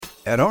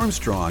At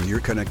Armstrong, your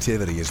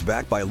connectivity is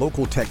backed by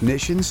local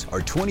technicians,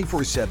 our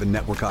 24/7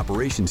 network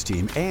operations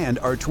team, and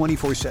our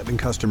 24/7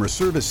 customer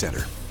service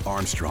center.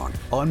 Armstrong,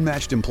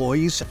 unmatched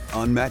employees,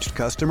 unmatched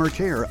customer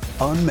care,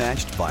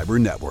 unmatched fiber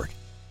network.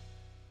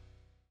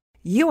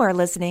 You are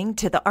listening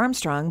to the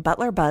Armstrong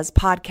Butler Buzz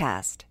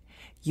podcast,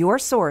 your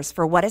source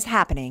for what is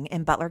happening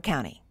in Butler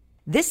County.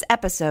 This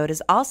episode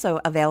is also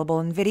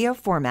available in video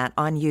format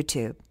on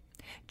YouTube.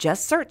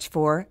 Just search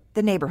for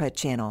the Neighborhood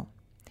Channel.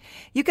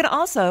 You can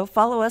also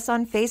follow us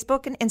on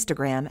Facebook and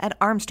Instagram at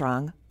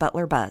Armstrong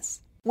Butler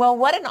Buzz. Well,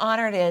 what an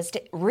honor it is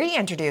to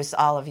reintroduce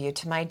all of you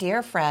to my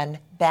dear friend,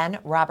 Ben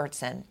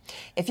Robertson.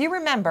 If you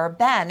remember,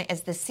 Ben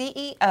is the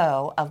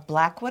CEO of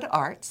Blackwood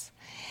Arts.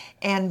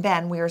 And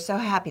Ben, we are so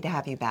happy to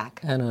have you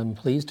back. And I'm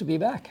pleased to be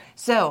back.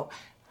 So,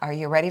 are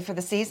you ready for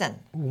the season?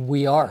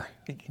 We are.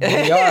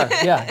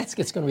 Yeah, it's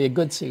going to be a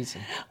good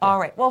season. All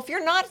right. Well, if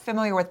you're not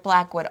familiar with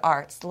Blackwood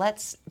Arts,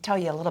 let's tell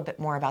you a little bit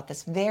more about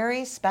this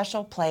very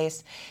special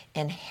place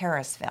in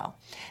Harrisville.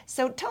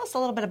 So tell us a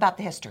little bit about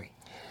the history.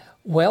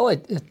 Well,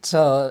 it's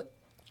the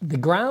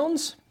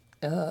grounds,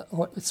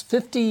 it's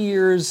 50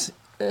 years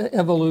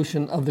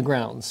evolution of the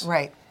grounds.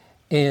 Right.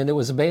 And it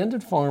was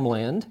abandoned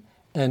farmland,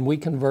 and we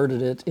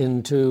converted it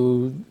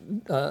into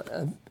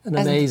an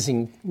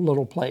amazing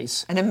little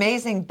place. An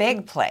amazing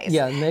big place.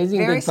 Yeah, amazing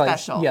very big place.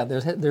 Special. Yeah,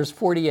 there's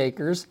 40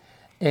 acres,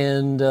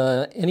 and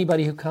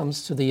anybody who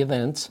comes to the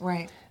events,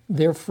 right,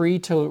 they're free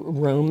to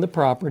roam the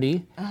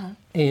property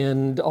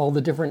and all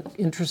the different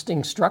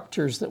interesting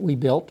structures that we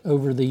built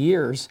over the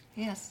years.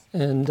 Yes.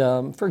 And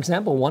for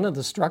example, one of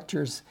the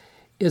structures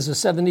is a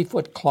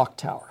 70-foot clock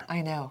tower.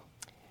 I know.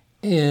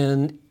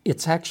 And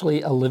it's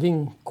actually a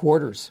living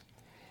quarters.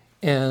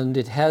 And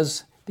it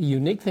has, the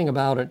unique thing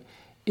about it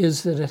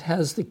is that it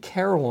has the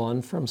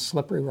carillon from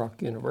Slippery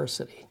Rock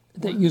University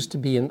that used to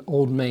be in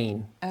Old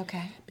Main.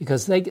 Okay.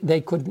 Because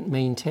they couldn't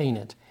maintain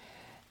it.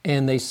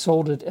 And they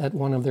sold it at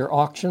one of their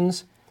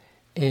auctions,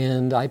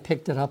 and I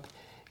picked it up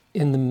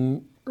in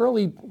the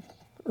early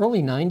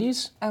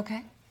 90s.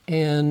 Okay.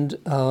 And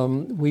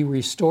we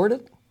restored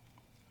it,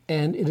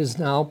 and it is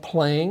now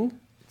playing.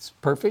 It's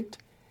perfect.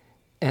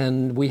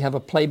 And we have a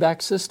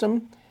playback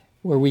system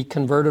where we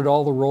converted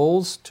all the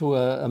rolls to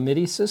a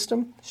MIDI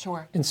system.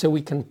 Sure. And so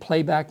we can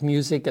play back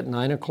music at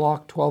 9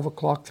 o'clock, 12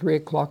 o'clock, 3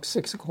 o'clock,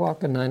 6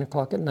 o'clock, and 9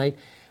 o'clock at night.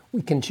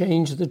 We can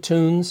change the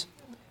tunes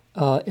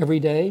every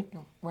day.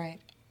 Right.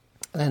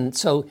 And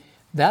so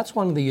that's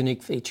one of the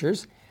unique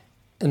features.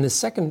 And the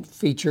second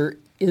feature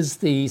is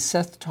the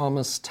Seth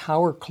Thomas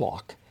Tower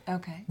clock.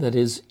 Okay. That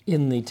is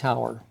in the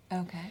tower.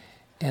 Okay.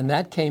 And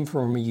that came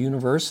from a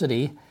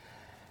university.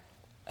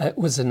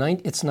 It's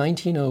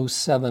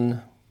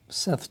 1907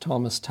 Seth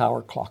Thomas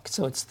Tower clock.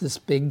 So it's this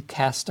big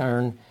cast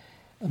iron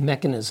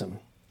mechanism.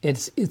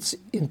 It's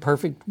in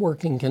perfect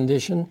working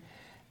condition,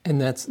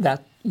 and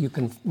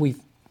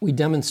we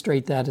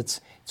demonstrate that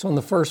it's on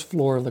the first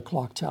floor of the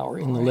clock tower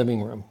in the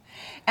living room.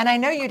 And I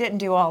know you didn't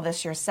do all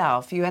this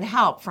yourself. You had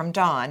help from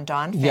Don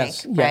Fink,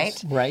 yes, right?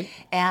 Yes, right.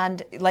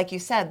 And like you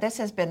said, this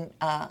has been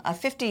a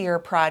 50-year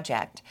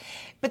project.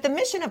 But the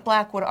mission of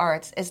Blackwood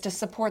Arts is to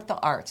support the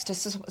arts, to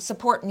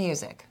support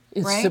music,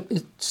 right?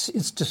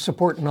 It's to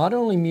support not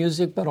only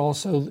music, but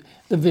also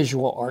the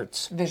visual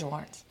arts. Visual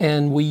arts.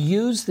 And we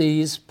use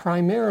these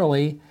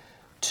primarily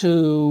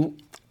to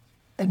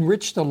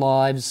enrich the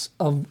lives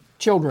of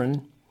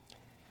children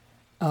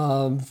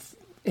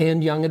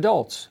and young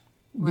adults.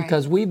 Right.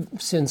 Because we've,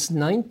 since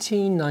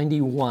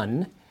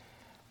 1991,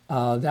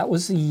 that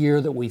was the year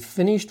that we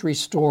finished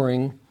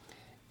restoring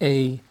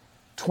a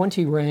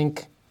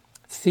 20-rank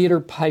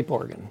theater pipe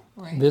organ.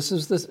 Right. This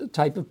is the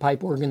type of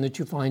pipe organ that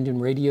you find in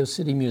Radio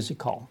City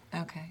Music Hall.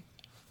 Okay.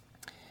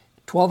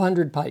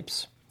 1,200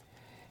 pipes,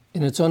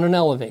 and it's on an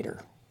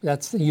elevator.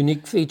 That's the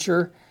unique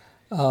feature.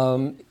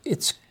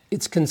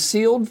 It's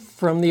concealed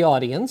from the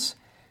audience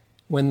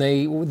when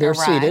they're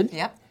seated.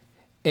 Yep.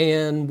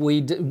 And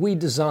we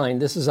designed,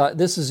 this is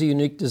a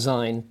unique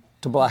design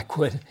to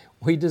Blackwood.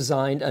 We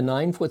designed a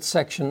 9-foot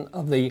section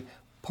of the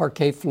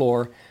parquet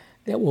floor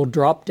that will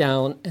drop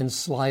down and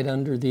slide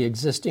under the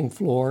existing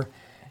floor,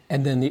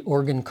 and then the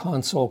organ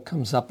console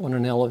comes up on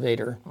an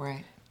elevator.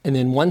 Right. And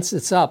then once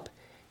it's up,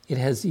 it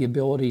has the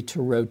ability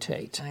to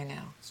rotate. I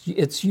know.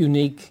 It's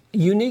unique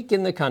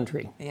in the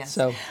country. Yes.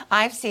 So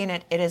I've seen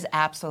it. It is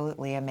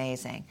absolutely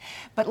amazing.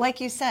 But like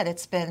you said,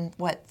 it's been,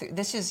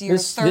 this is your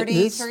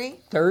 33?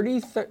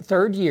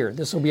 33rd year.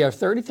 This will be our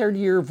 33rd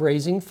year of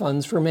raising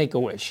funds for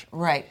Make-A-Wish.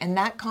 Right. And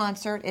that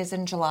concert is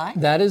in July?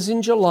 That is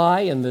in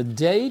July, and the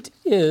date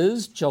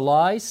is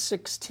July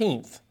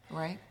 16th.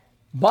 Right.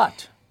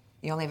 But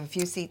you only have a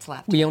few seats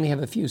left. We only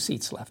have a few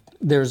seats left.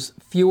 There's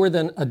fewer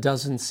than a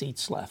dozen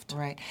seats left.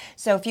 Right.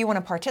 So if you want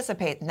to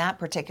participate in that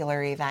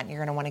particular event, you're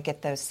going to want to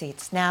get those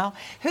seats now.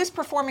 Who's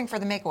performing for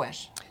the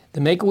Make-A-Wish?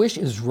 The Make-A-Wish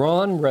is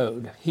Ron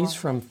Rode. He's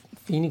from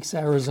Phoenix,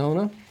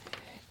 Arizona,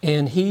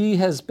 and he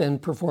has been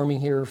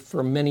performing here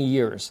for many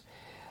years.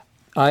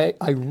 I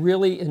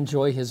really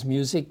enjoy his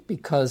music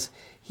because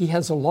he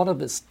has a lot of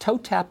this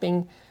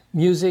toe-tapping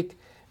music,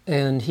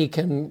 and he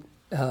can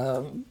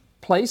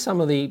play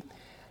some of the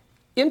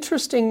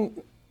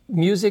interesting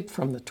music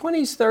from the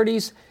 20s,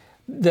 30s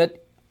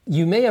that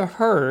you may have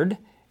heard,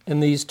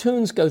 and these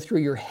tunes go through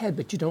your head,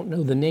 but you don't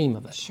know the name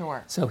of it.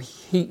 Sure. So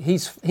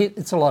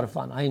it's a lot of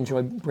fun. I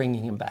enjoy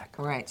bringing him back.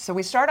 Right. So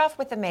we start off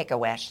with the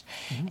Make-A-Wish,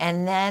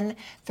 and then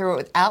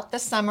throughout the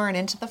summer and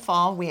into the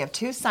fall, we have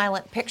 2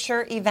 silent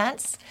picture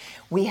events.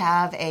 We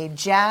have a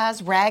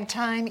jazz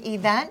ragtime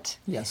event.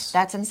 Yes.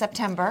 That's in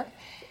September.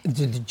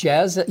 The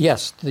jazz,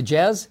 yes, the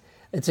jazz.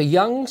 It's a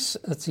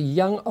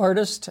young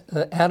artist,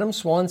 Adam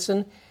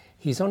Swanson.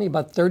 He's only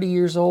about 30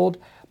 years old,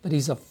 but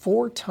he's a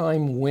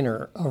 4-time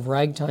winner of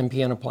ragtime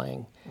piano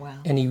playing. Wow.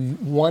 And he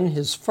won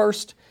his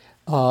first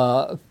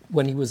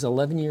when he was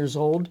 11 years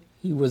old.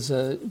 He was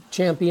a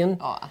champion.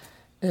 Aw.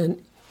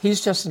 And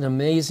he's just an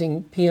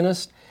amazing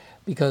pianist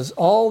because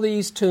all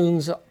these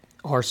tunes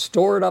are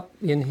stored up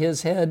in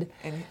his head,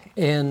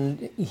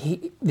 and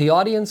the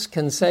audience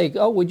can say,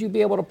 "Oh, would you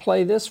be able to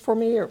play this for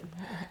me?"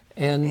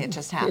 And it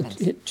just happens.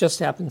 It just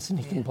happens, and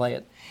he can play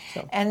it.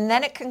 So. And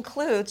then it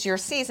concludes, your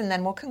season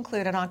then will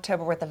conclude in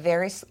October with a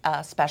very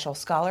special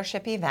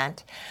scholarship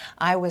event.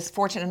 I was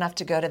fortunate enough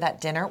to go to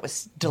that dinner. It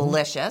was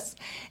delicious.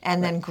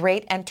 And then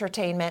great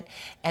entertainment.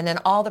 And then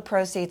all the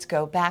proceeds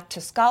go back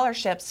to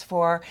scholarships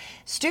for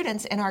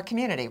students in our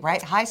community,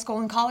 right? High school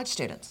and college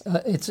students.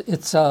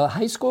 It's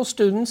high school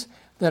students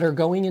that are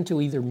going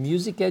into either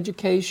music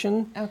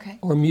education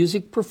or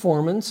music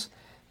performance.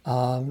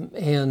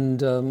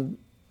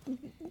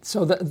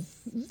 So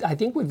I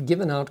think we've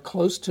given out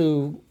close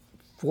to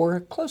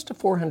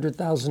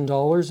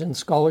 $400,000 in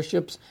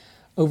scholarships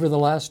over the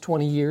last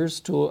 20 years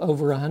to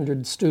over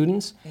 100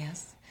 students.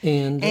 Yes.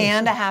 And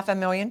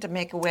 $500,000 to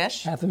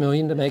Make-A-Wish.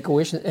 $500,000 to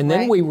Make-A-Wish. And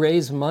then we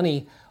raise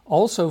money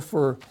also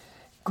for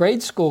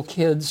grade school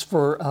kids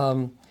for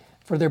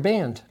their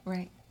band.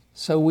 Right.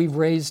 So we've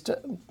raised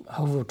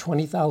over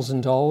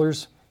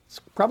 $20,000. It's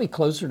probably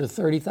closer to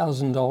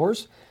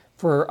 $30,000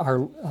 for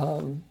our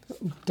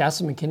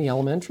Dassel McKinney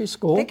Elementary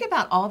School. Think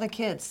about all the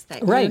kids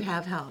that you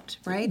have helped,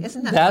 right?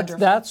 Isn't that wonderful?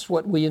 That's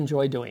what we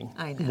enjoy doing.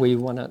 I know. We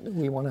want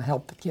to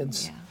help the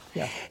kids.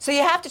 Yeah. So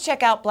you have to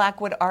check out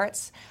Blackwood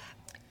Arts,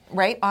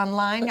 right,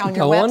 online on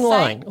your website? Go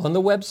online on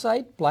the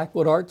website,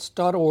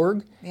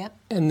 blackwoodarts.org. Yep.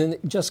 And then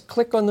just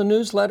click on the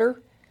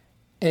newsletter.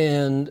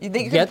 And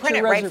you can print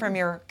it right from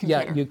your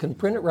computer. Yeah, you can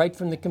print it right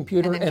from the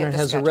computer, and it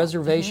has a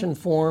reservation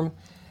form.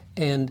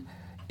 And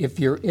if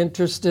you're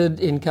interested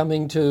in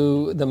coming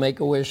to the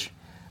Make-A-Wish,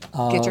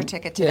 get your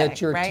ticket today.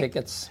 Get your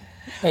tickets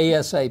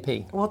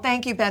ASAP. Well,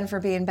 thank you, Ben, for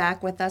being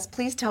back with us.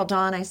 Please tell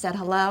Dawn I said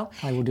hello.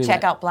 I will do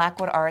Check that. out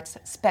Blackwood Arts.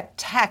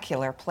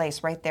 Spectacular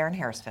place right there in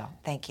Harrisville.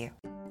 Thank you.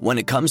 When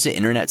it comes to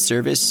internet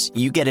service,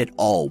 you get it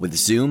all with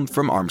Zoom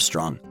from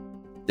Armstrong.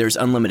 There's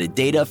unlimited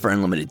data for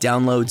unlimited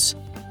downloads,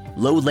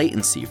 low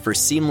latency for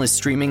seamless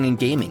streaming and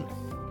gaming,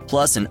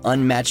 plus an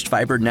unmatched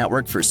fiber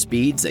network for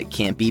speeds that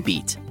can't be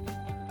beat.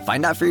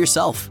 Find out for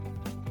yourself.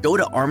 Go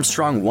to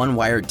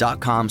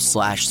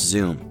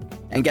armstrongonewire.com/Zoom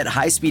and get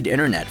high-speed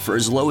internet for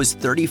as low as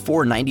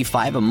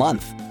 $34.95 a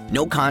month.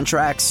 No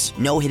contracts,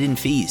 no hidden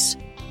fees.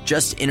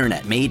 Just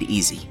internet made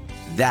easy.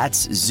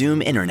 That's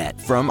Zoom Internet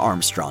from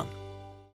Armstrong.